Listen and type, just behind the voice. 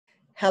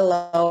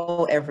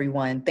Hello,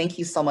 everyone. Thank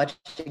you so much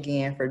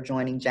again for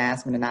joining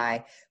Jasmine and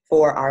I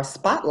for our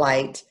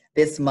spotlight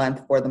this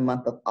month for the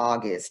month of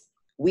August.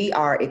 We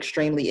are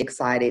extremely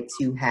excited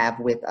to have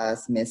with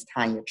us Miss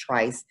Tonya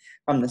Trice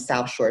from the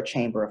South Shore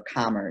Chamber of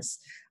Commerce.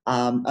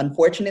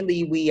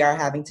 Unfortunately, we are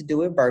having to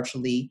do it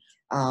virtually.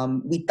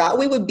 We thought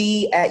we would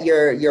be at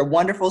your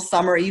wonderful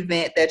summer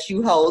event that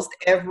you host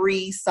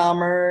every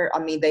summer. I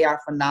mean, they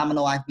are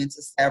phenomenal. I've been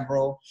to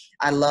several.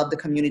 I love the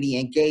community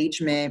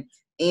engagement.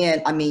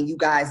 And I mean, you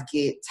guys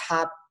get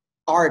top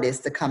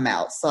artists to come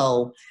out.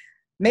 So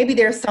maybe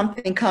there's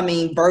something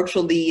coming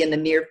virtually in the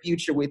near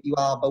future with you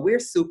all, but we're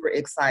super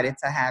excited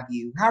to have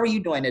you. How are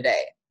you doing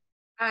today?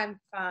 I'm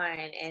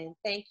fine, and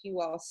thank you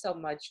all so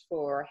much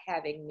for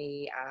having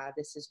me.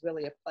 This is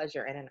really a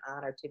pleasure and an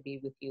honor to be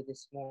with you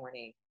this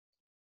morning.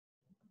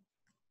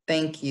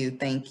 Thank you.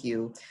 Thank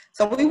you.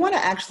 So we want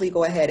to actually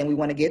go ahead and we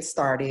want to get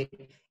started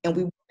and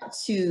we want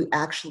to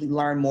actually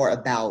learn more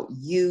about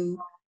you,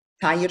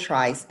 Tonya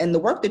Trice, and the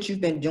work that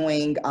you've been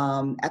doing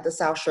at the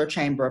South Shore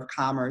Chamber of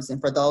Commerce. And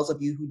for those of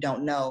you who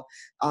don't know,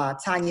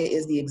 Tonya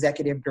is the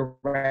executive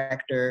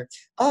director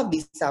of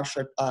the South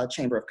Shore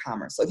Chamber of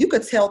Commerce. So if you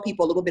could tell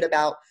people a little bit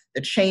about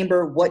the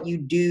chamber, what you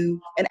do,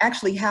 and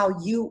actually how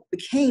you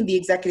became the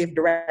executive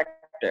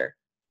director.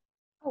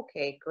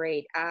 Okay,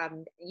 great. I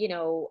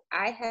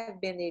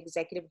have been the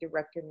executive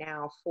director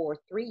now for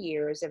 3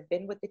 years. I've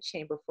been with the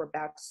chamber for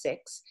about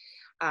six.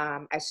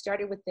 I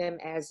started with them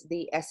as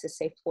the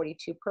SSA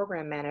 42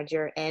 program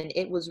manager, and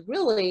it was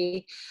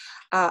really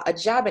a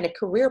job and a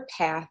career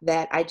path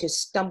that I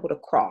just stumbled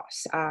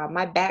across.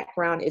 My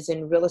background is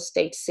in real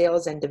estate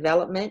sales and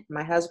development.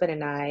 My husband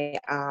and I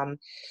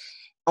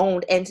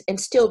owned and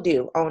still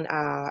do own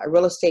a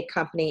real estate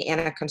company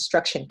and a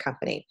construction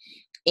company.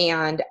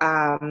 And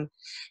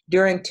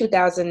during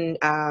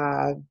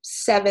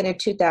 2007 and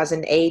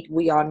 2008,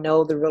 we all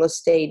know the real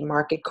estate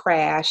market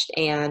crashed,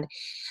 and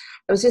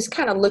I was just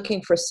kind of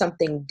looking for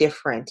something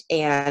different.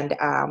 And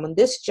when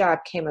this job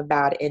came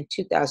about in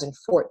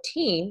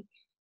 2014,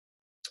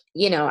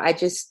 I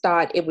just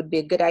thought it would be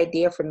a good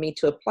idea for me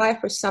to apply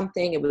for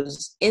something. It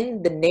was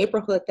in the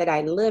neighborhood that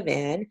I live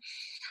in.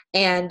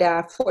 And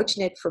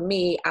fortunate for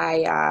me,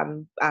 I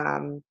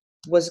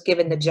was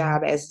given the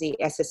job as the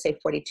SSA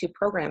 42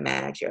 program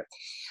manager.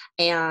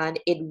 And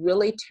it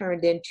really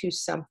turned into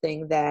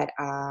something that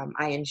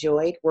I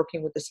enjoyed,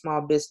 working with the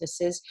small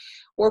businesses,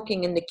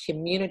 working in the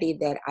community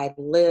that I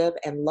live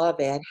and love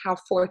in. How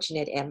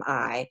fortunate am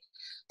I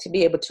to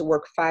be able to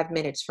work 5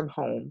 minutes from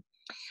home?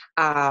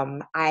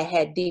 I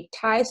had deep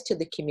ties to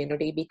the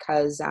community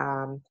because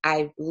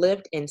I've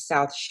lived in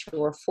South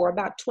Shore for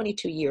about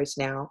 22 years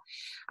now.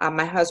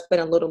 My husband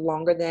a little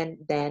longer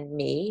than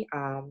me.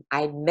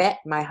 I met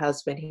my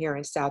husband here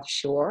in South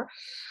Shore.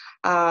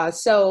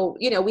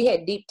 We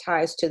had deep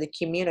ties to the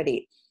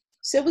community.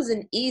 So it was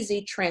an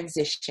easy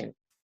transition.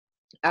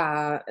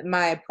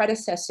 My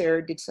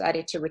predecessor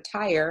decided to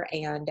retire,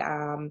 and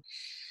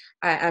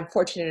I'm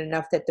fortunate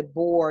enough that the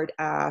board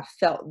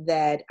felt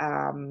that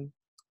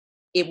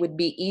it would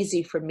be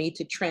easy for me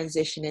to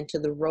transition into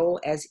the role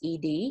as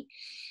ED.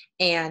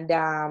 And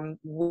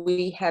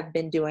we have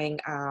been doing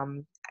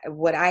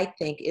what I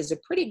think is a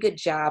pretty good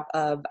job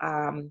of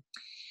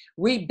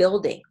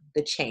rebuilding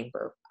the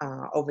chamber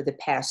over the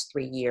past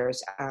 3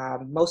 years.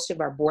 Most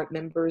of our board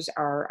members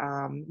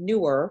are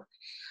newer.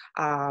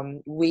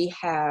 We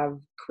have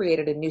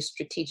created a new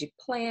strategic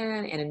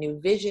plan and a new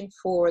vision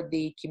for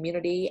the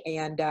community,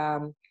 and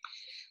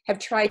have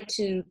tried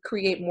to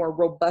create more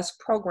robust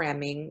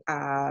programming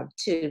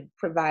to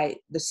provide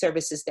the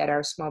services that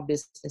our small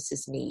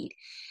businesses need.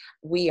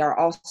 We are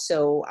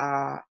also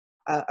a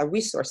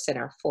resource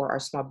center for our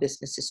small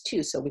businesses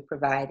too. So we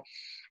provide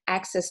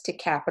access to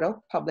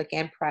capital, public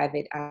and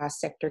private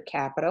sector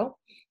capital.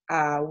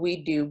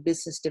 We do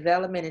business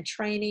development and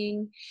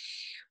training.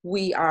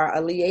 We are a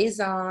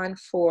liaison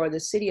for the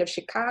city of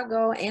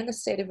Chicago and the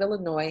state of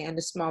Illinois and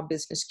the small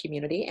business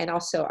community, and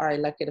also our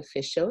elected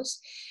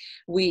officials.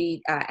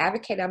 We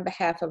advocate on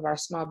behalf of our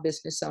small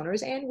business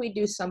owners, and we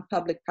do some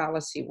public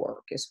policy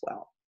work as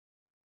well.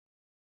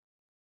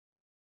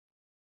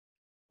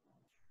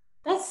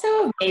 That's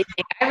so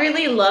amazing. I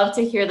really love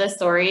to hear the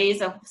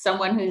stories of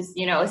someone who's,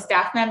 a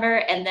staff member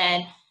and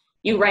then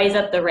you rise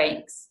up the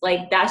ranks.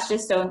 Like, that's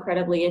just so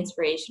incredibly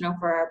inspirational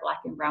for our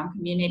Black and Brown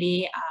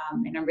community.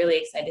 And I'm really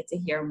excited to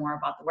hear more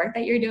about the work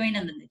that you're doing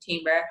and then the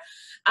chamber.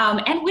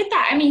 And with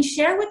that,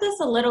 share with us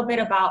a little bit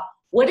about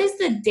what is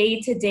the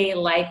day-to-day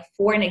like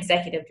for an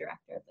executive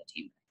director of the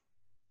chamber?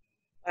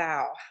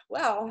 Wow.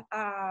 Well,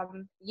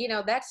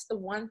 that's the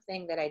one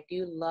thing that I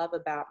do love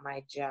about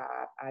my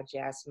job,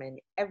 Jasmine.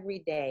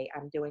 Every day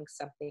I'm doing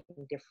something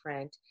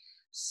different.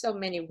 So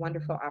many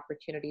wonderful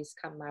opportunities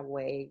come my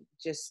way.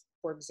 Just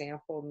for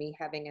example, me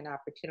having an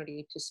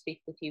opportunity to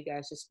speak with you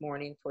guys this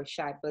morning for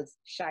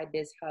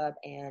ChiBizHub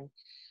and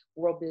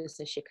World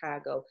Business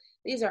Chicago.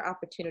 These are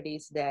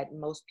opportunities that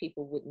most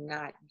people would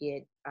not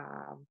get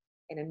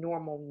in a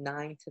normal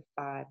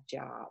 9-to-5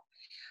 job.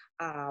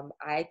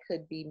 I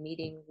could be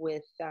meeting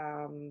with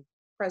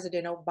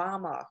President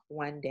Obama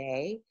one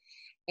day,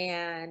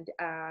 and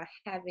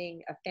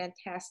having a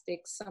fantastic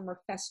summer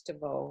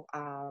festival,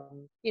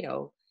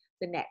 the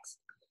next.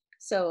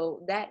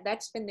 So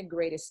that's been the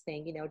greatest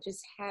thing,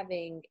 just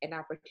having an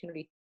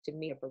opportunity to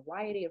meet a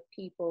variety of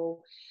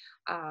people,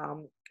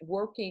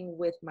 working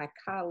with my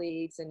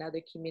colleagues and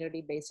other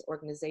community-based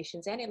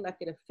organizations and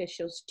elected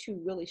officials to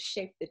really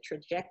shape the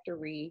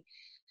trajectory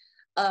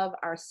of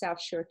our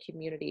South Shore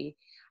community,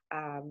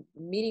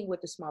 meeting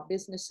with the small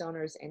business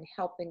owners and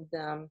helping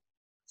them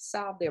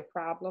solve their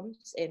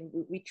problems. And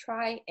we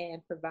try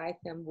and provide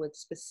them with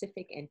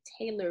specific and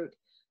tailored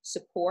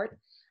support.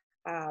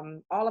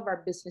 All of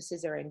our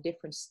businesses are in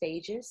different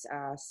stages.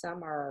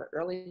 Some are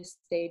early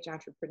stage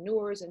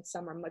entrepreneurs, and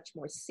some are much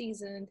more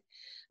seasoned,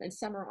 and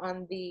some are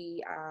on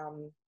the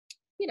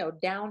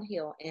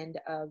downhill end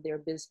of their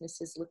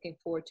businesses, looking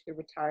forward to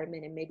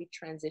retirement and maybe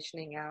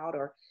transitioning out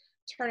or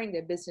turning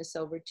their business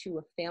over to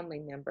a family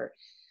member.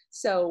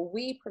 So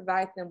we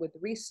provide them with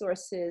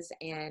resources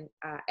and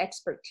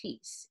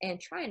expertise and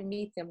try and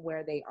meet them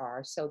where they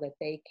are so that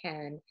they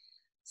can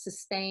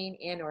sustain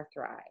and or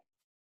thrive.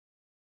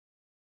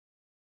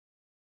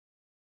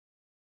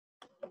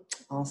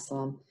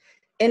 Awesome.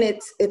 And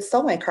it's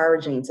so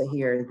encouraging to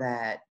hear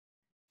that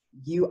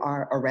you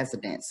are a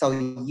resident. So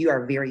you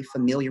are very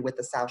familiar with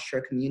the South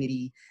Shore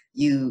community.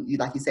 You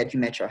like you said, you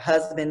met your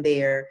husband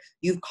there.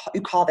 You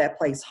call that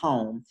place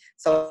home.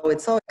 So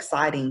it's so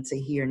exciting to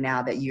hear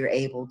now that you're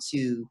able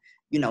to,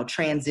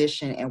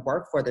 transition and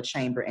work for the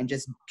chamber and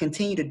just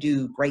continue to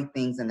do great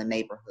things in the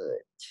neighborhood.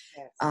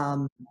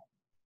 Yes.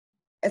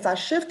 As I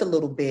shift a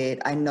little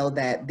bit, I know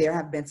that there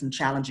have been some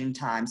challenging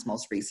times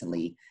most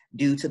recently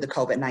due to the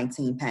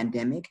COVID-19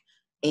 pandemic,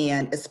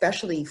 and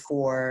especially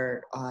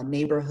for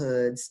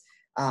neighborhoods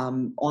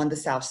on the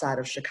south side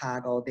of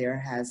Chicago, there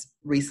has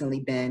recently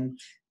been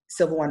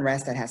civil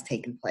unrest that has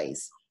taken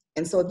place.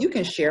 And so if you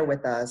can share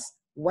with us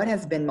what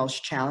has been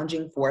most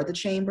challenging for the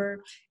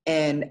chamber,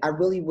 and I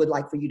really would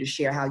like for you to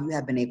share how you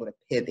have been able to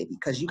pivot,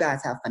 because you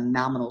guys have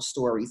phenomenal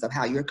stories of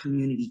how your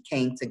community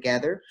came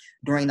together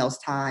during those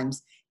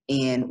times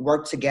and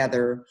work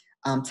together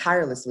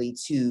tirelessly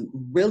to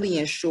really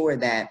ensure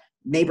that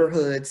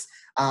neighborhoods,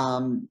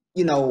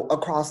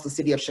 across the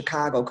city of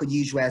Chicago could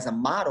use you as a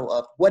model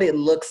of what it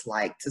looks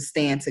like to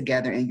stand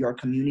together in your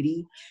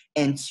community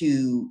and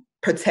to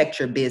protect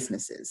your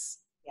businesses.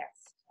 Yes,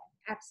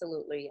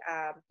 absolutely.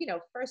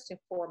 First and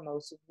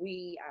foremost,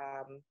 we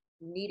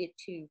needed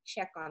to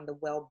check on the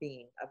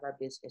well-being of our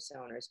business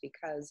owners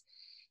because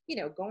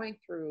going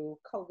through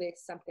COVID,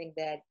 something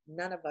that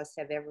none of us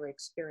have ever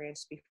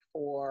experienced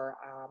before,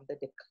 the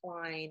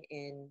decline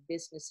in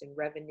business and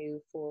revenue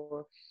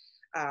for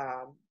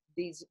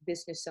these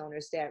business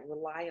owners that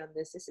rely on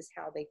this. This is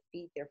how they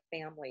feed their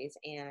families.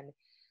 And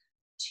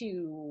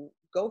to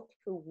go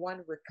through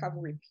one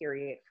recovery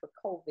period for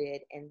COVID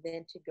and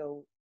then to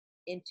go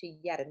into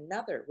yet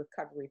another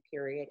recovery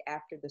period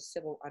after the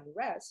civil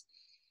unrest,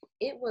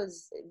 it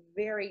was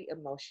very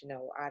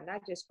emotional,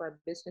 not just for our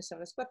business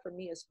owners, but for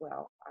me as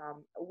well.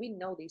 We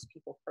know these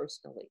people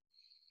personally.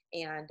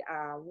 And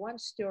one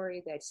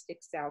story that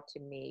sticks out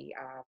to me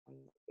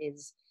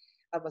is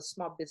of a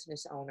small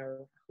business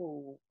owner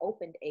who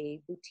opened a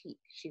boutique.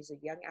 She's a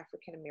young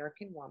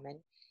African-American woman,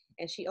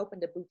 and she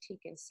opened a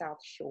boutique in South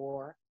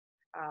Shore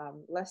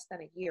less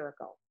than a year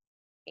ago.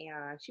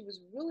 And she was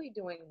really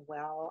doing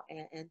well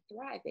and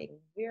thriving,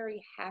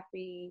 very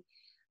happy,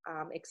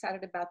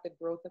 excited about the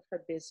growth of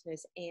her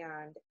business.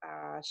 And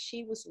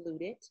she was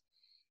looted,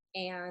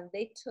 and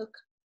they took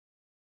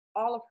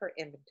all of her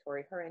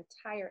inventory. Her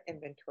entire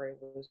inventory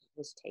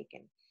was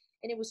taken.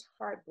 And it was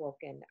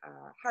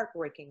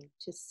heartbreaking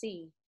to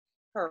see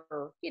her,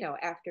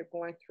 after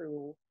going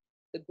through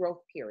the growth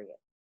period.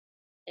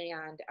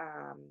 And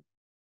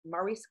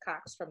Maurice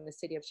Cox from the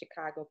city of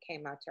Chicago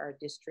came out to our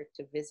district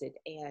to visit,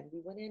 and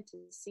we went in to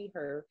see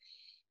her,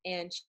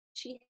 and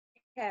she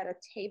had a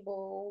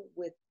table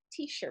with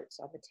t-shirts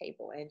on the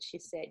table, and she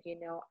said,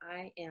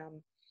 I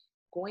am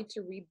going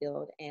to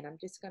rebuild, and I'm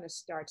just going to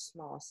start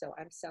small. So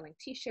I'm selling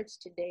t-shirts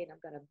today, and I'm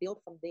going to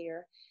build from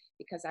there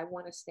because I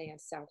want to stay in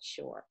South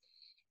Shore.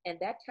 And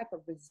that type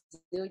of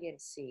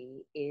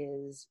resiliency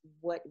is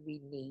what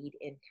we need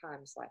in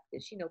times like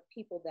this.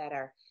 People that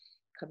are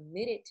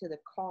committed to the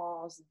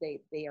cause,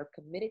 they are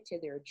committed to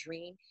their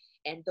dream,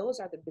 and those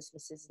are the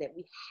businesses that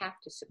we have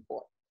to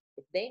support.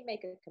 If they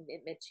make a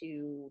commitment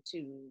to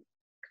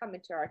come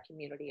into our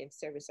community and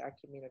service our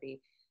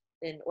community,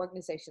 then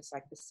organizations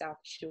like the South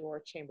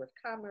Shore Chamber of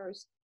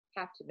Commerce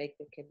have to make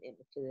the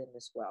commitment to them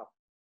as well.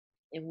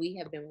 And we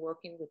have been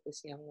working with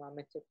this young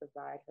woman to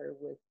provide her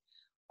with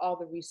all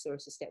the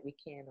resources that we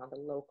can on the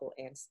local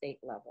and state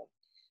level.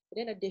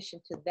 But in addition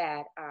to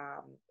that,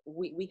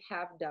 we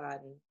have done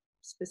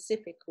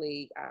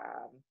specifically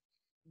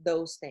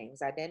those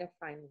things,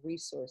 identifying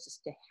resources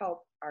to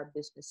help our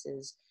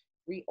businesses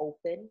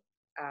reopen,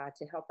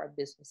 to help our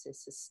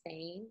businesses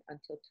sustain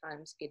until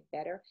times get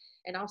better,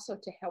 and also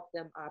to help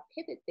them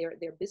pivot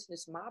their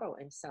business model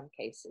in some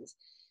cases.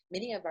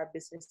 Many of our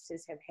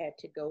businesses have had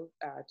to go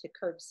to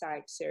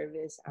curbside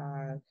service,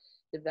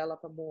 develop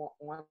a more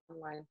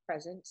online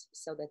presence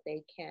so that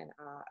they can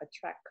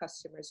attract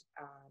customers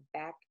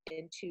back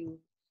into,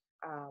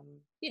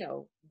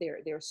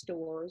 their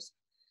stores.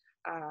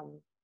 Um,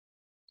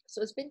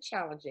 so it's been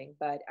challenging,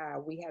 but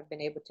we have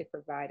been able to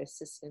provide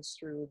assistance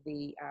through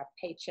the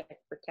Paycheck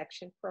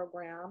Protection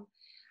Program.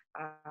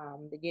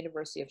 The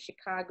University of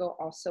Chicago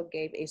also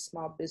gave a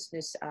small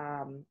business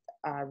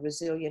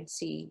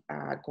resiliency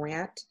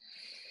grant.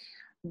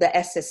 The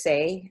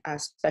SSA,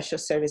 Special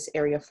Service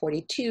Area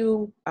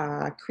 42,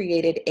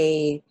 created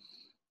a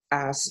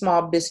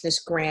small business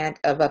grant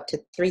of up to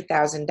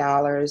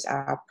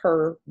 $3,000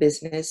 per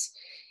business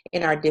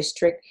in our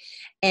district.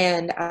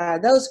 And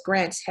those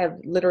grants have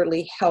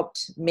literally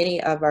helped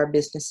many of our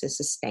businesses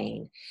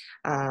sustain.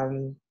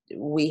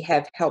 We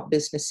have helped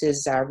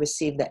businesses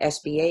receive the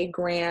SBA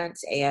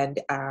grants, and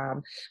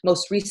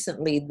most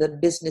recently the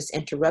business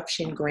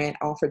interruption grant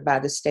offered by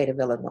the state of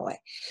Illinois.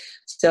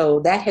 So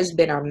that has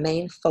been our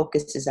main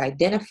focus, is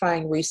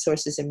identifying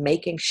resources and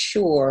making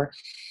sure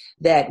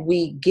that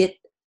we get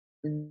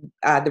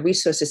the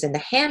resources in the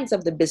hands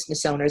of the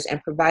business owners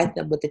and provide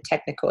them with the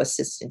technical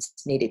assistance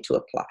needed to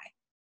apply.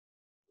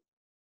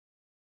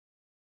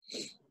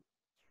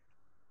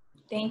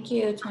 Thank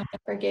you, Tonya,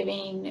 for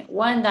giving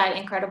that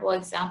incredible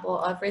example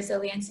of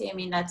resiliency. I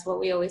mean, that's what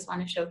we always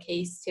want to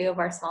showcase too of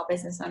our small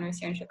business owners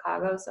here in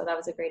Chicago. So that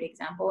was a great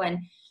example, and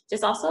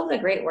just also the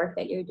great work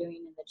that you're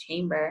doing in the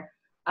chamber,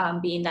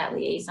 being that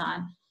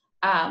liaison.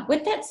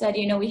 With that said,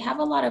 we have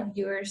a lot of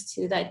viewers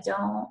too that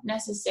don't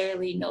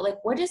necessarily know, like,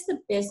 what does the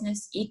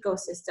business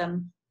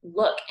ecosystem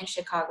look in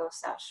Chicago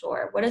South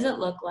Shore? What does it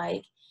look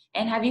like?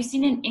 And have you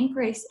seen an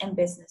increase in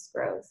business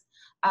growth?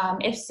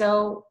 If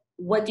so,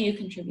 what do you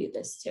contribute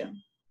this to?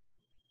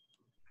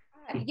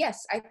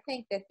 Yes, I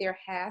think that there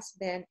has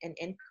been an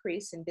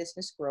increase in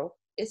business growth.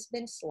 It's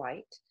been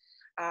slight,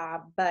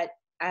 but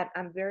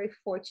I'm very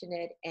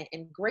fortunate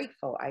and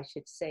grateful, I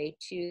should say,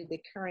 to the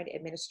current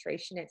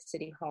administration at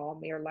City Hall.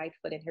 Mayor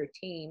Lightfoot and her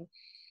team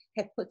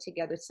have put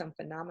together some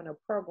phenomenal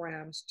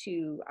programs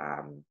to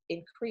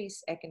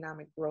increase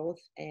economic growth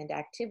and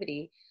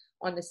activity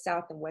on the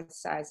south and west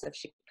sides of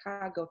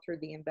Chicago through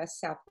the Invest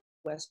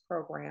Southwest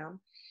program.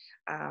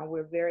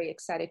 We're very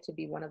excited to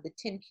be one of the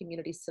 10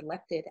 communities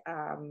selected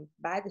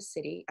by the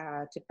city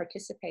to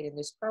participate in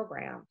this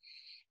program.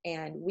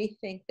 And we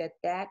think that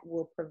that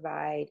will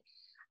provide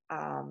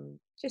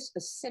just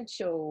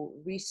essential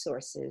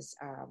resources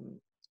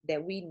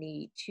that we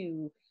need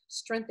to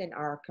strengthen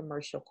our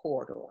commercial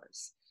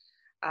corridors.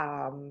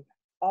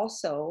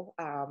 Also,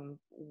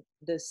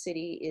 the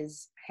city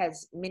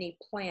has many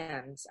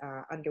plans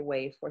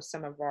underway for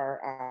some of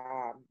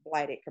our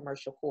blighted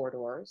commercial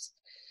corridors.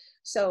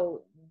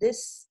 So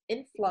this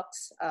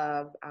influx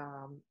of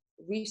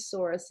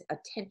resource,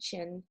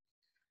 attention,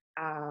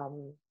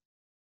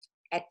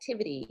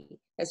 activity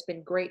has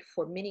been great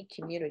for many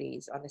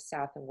communities on the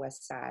south and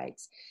west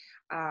sides.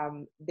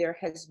 There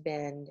has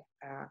been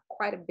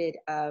quite a bit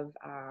of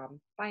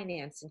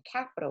finance and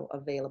capital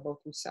available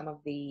through some of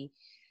the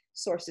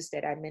sources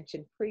that I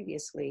mentioned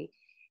previously.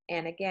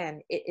 And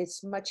again,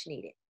 it's much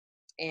needed.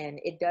 And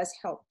it does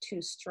help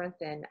to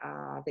strengthen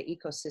the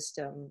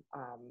ecosystem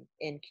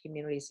in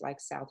communities like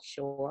South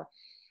Shore,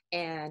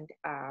 and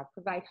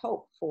provide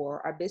hope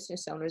for our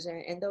business owners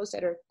and those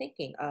that are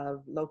thinking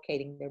of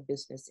locating their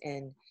business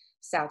in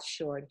South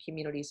Shore and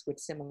communities with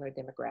similar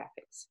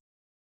demographics.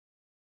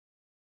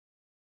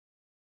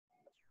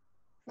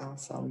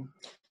 Awesome.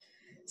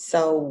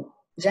 So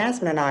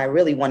Jasmine and I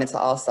really wanted to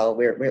also,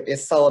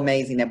 it's so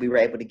amazing that we were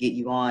able to get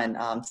you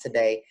on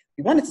today.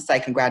 We wanted to say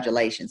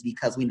congratulations,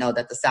 because we know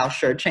that the South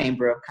Shore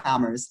Chamber of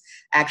Commerce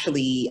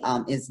actually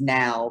is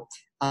now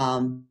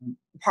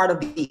part of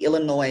the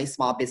Illinois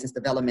Small Business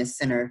Development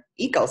Center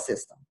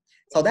ecosystem.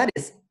 So that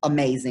is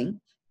amazing.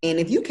 And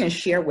if you can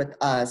share with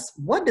us,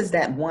 what does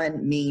that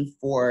mean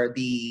for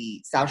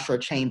the South Shore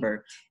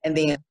Chamber? And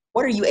then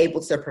what are you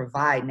able to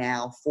provide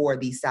now for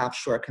the South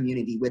Shore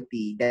community with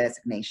the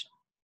designation?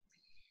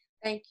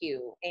 Thank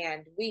you.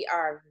 And we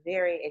are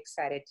very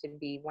excited to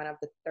be one of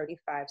the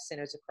 35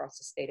 centers across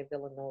the state of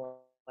Illinois.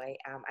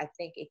 I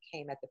think it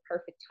came at the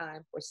perfect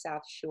time for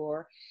South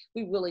Shore.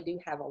 We really do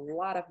have a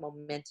lot of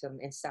momentum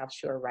in South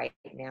Shore right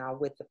now,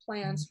 with the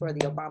plans for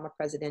the Obama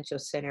Presidential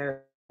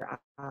Center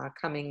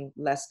coming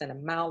less than a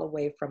mile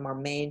away from our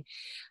main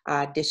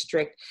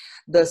district.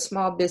 The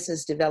Small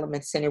Business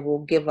Development Center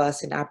will give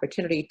us an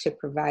opportunity to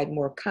provide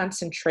more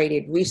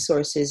concentrated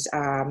resources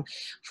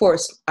for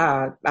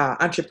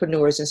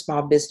entrepreneurs and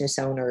small business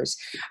owners.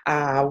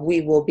 We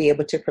will be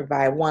able to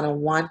provide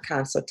one-on-one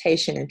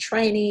consultation and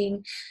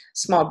training,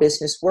 small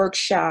business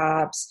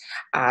workshops,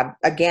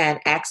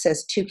 again,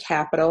 access to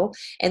capital.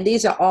 And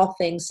these are all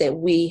things that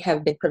we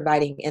have been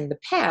providing in the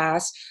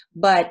past,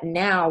 but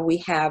now we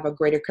have a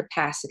greater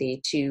capacity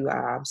capacity to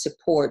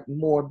support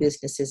more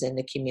businesses in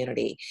the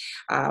community.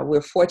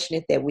 We're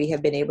fortunate that we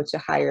have been able to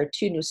hire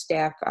 2 new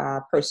staff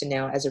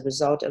personnel as a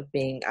result of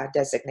being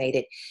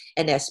designated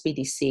an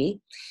SBDC.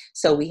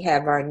 So we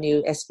have our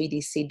new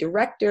SBDC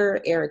director,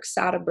 Eric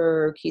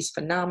Soderberg. He's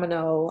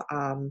phenomenal.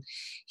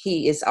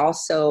 He is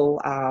also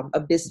a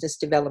business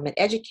development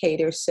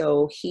educator,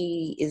 so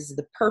he is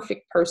the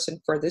perfect person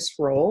for this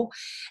role.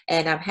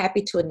 And I'm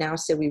happy to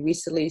announce that we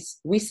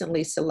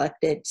recently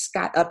selected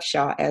Scott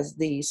Upshaw as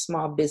the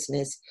small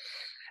business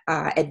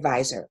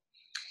advisor.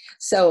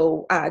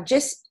 So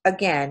just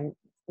again,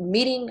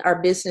 meeting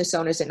our business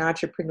owners and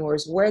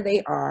entrepreneurs where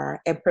they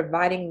are and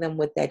providing them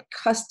with that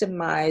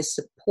customized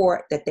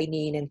support that they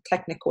need and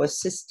technical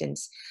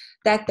assistance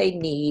that they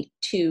need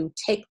to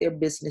take their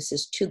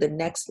businesses to the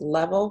next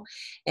level,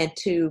 and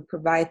to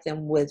provide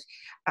them with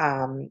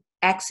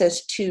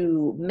access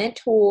to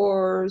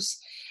mentors,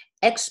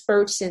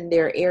 experts in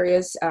their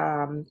areas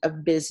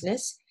of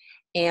business,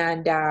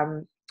 and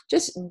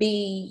just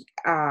be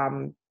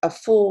a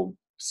full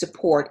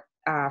support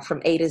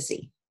from A to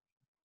Z.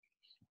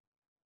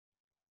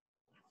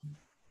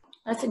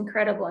 That's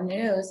incredible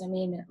news. I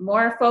mean,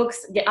 more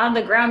folks get on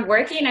the ground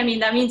working. I mean,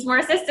 that means more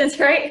assistance,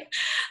 right?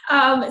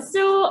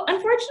 So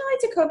unfortunately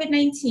to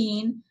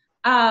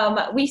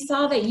COVID-19, we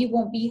saw that you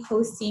won't be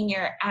hosting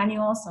your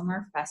annual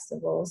summer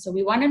festival. So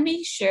we want to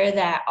make sure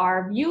that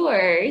our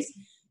viewers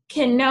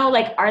can know,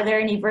 like, are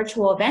there any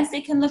virtual events they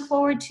can look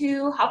forward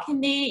to? How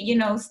can they,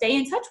 stay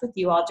in touch with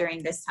you all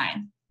during this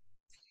time?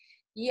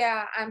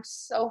 Yeah, I'm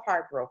so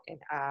heartbroken.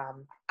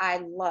 I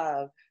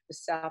love the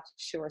South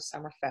Shore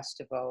Summer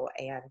Festival,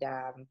 and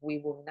we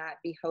will not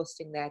be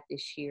hosting that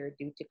this year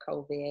due to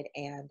COVID.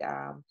 And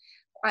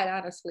quite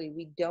honestly,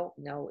 we don't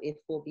know if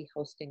we'll be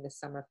hosting the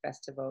Summer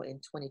Festival in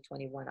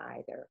 2021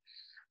 either.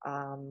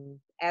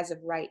 As of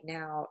right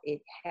now, it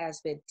has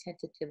been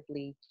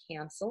tentatively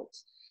canceled.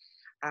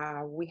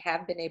 We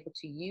have been able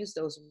to use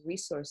those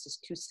resources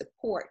to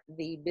support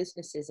the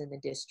businesses in the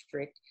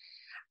district.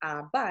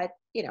 But,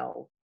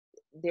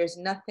 there's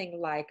nothing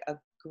like a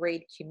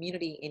great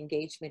community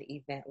engagement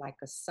event like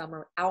a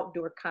summer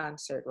outdoor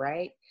concert,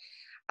 right?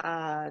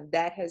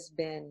 That has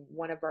been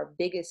one of our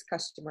biggest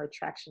customer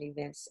attraction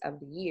events of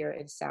the year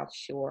in South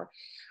Shore.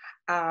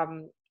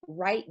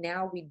 Right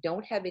now, we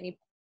don't have any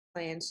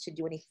plans to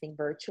do anything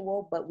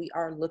virtual, but we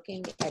are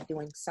looking at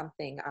doing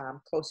something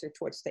closer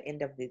towards the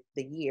end of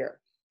the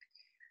year.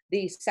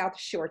 The South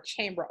Shore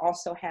Chamber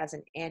also has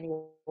an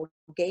annual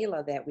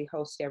gala that we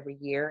host every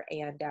year,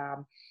 and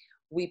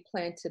we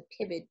plan to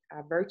pivot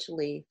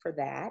virtually for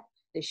that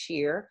this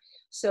year.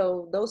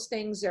 So those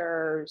things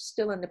are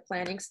still in the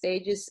planning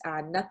stages.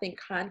 Nothing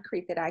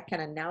concrete that I can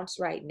announce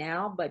right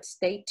now, but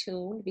stay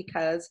tuned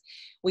because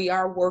we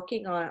are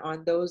working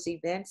on those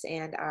events,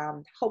 and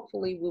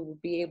hopefully we will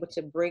be able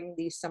to bring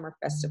the summer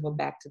festival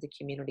back to the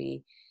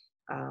community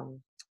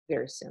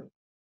very soon.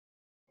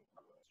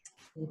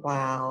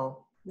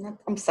 Wow.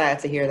 I'm sad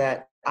to hear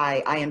that.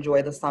 I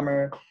enjoy the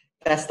summer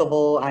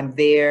festival. I'm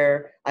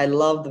there. I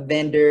love the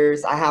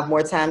vendors. I have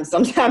more time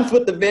sometimes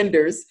with the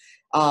vendors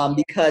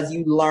because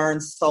you learn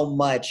so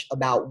much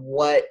about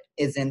what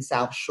is in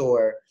South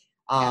Shore.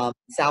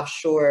 South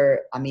Shore,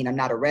 I mean, I'm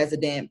not a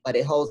resident, but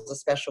it holds a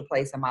special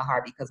place in my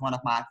heart because one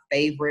of my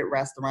favorite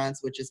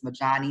restaurants, which is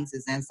Majani's,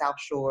 is in South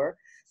Shore.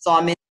 So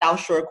I'm in South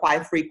Shore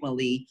quite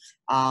frequently,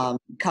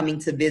 coming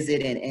to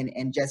visit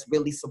and just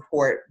really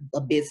support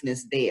a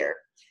business there.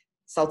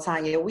 So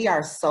Tonya, we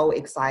are so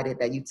excited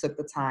that you took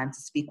the time to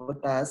speak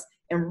with us.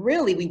 And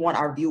really, we want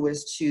our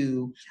viewers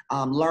to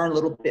learn a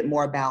little bit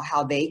more about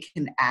how they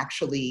can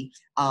actually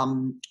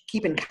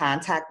keep in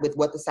contact with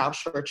what the South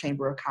Shore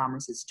Chamber of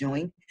Commerce is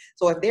doing.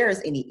 So if there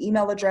is any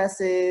email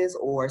addresses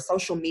or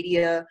social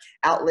media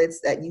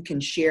outlets that you can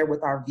share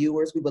with our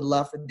viewers, we would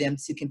love for them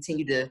to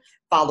continue to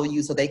follow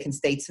you so they can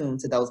stay tuned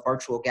to those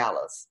virtual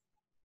galas.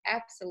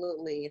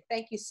 Absolutely.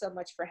 Thank you so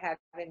much for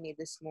having me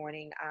this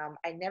morning.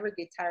 I never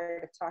get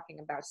tired of talking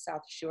about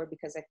South Shore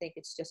because I think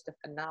it's just a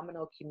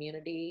phenomenal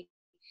community.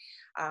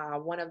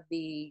 One of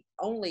the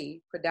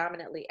only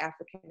predominantly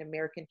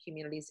African-American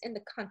communities in the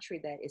country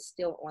that is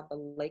still on the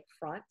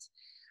lakefront.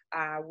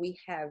 We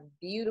have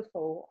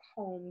beautiful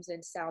homes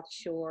in South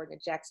Shore, the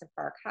Jackson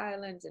Park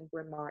Highlands and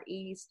Bryn Mawr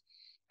East,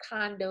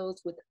 condos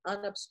with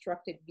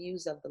unobstructed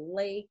views of the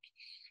lake.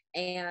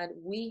 And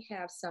we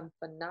have some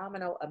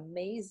phenomenal,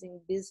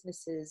 amazing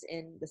businesses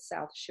in the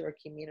South Shore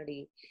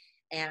community.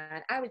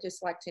 And I would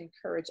just like to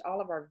encourage all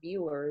of our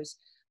viewers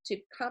to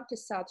come to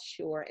South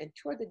Shore and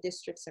tour the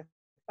districts and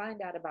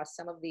find out about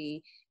some of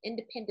the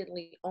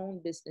independently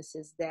owned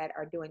businesses that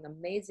are doing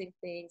amazing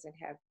things and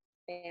have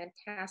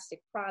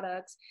fantastic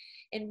products,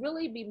 and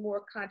really be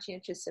more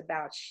conscientious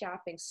about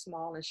shopping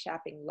small and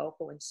shopping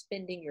local and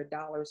spending your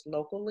dollars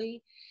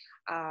locally.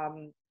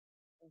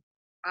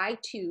 I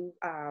too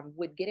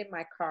would get in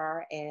my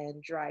car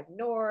and drive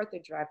north or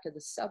drive to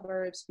the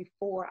suburbs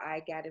before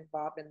I got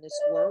involved in this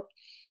work.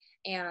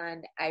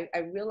 And I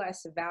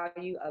realized the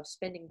value of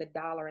spending the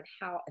dollar and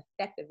how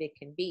effective it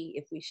can be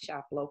if we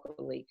shop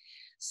locally.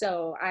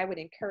 So I would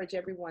encourage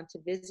everyone to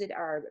visit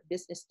our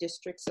business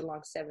districts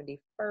along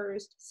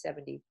 71st,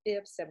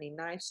 75th,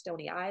 79th,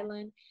 Stony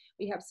Island.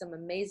 We have some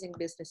amazing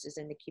businesses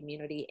in the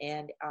community,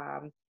 and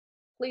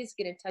please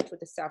get in touch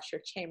with the South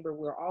Shore Chamber.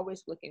 We're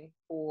always looking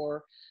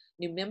for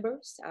new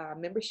members.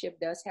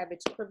 Membership does have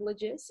its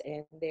privileges,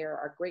 and there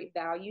are great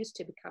values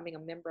to becoming a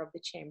member of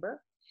the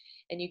Chamber.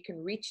 And you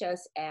can reach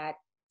us at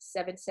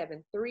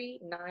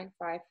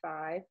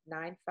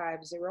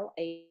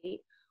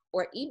 773-955-9508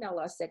 or email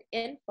us at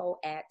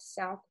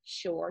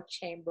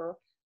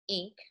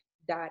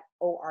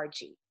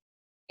info@southshorechamberinc.org.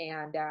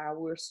 And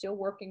we're still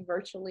working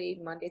virtually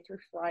Monday through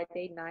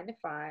Friday, 9 to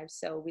 5.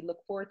 So we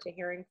look forward to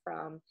hearing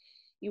from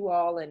you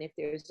all. And if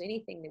there's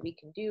anything that we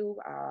can do,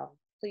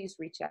 please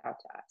reach out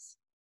to us.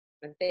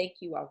 And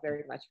thank you all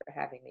very much for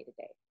having me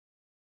today.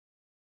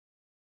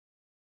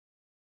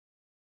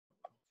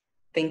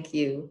 Thank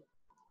you.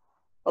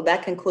 Well,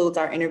 that concludes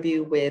our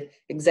interview with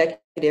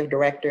Executive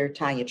Director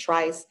Tonya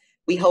Trice.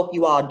 We hope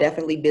you all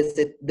definitely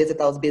visit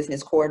those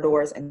business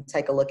corridors and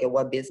take a look at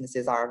what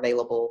businesses are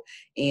available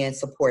and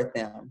support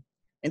them.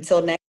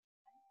 Until next,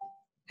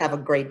 have a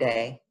great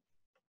day.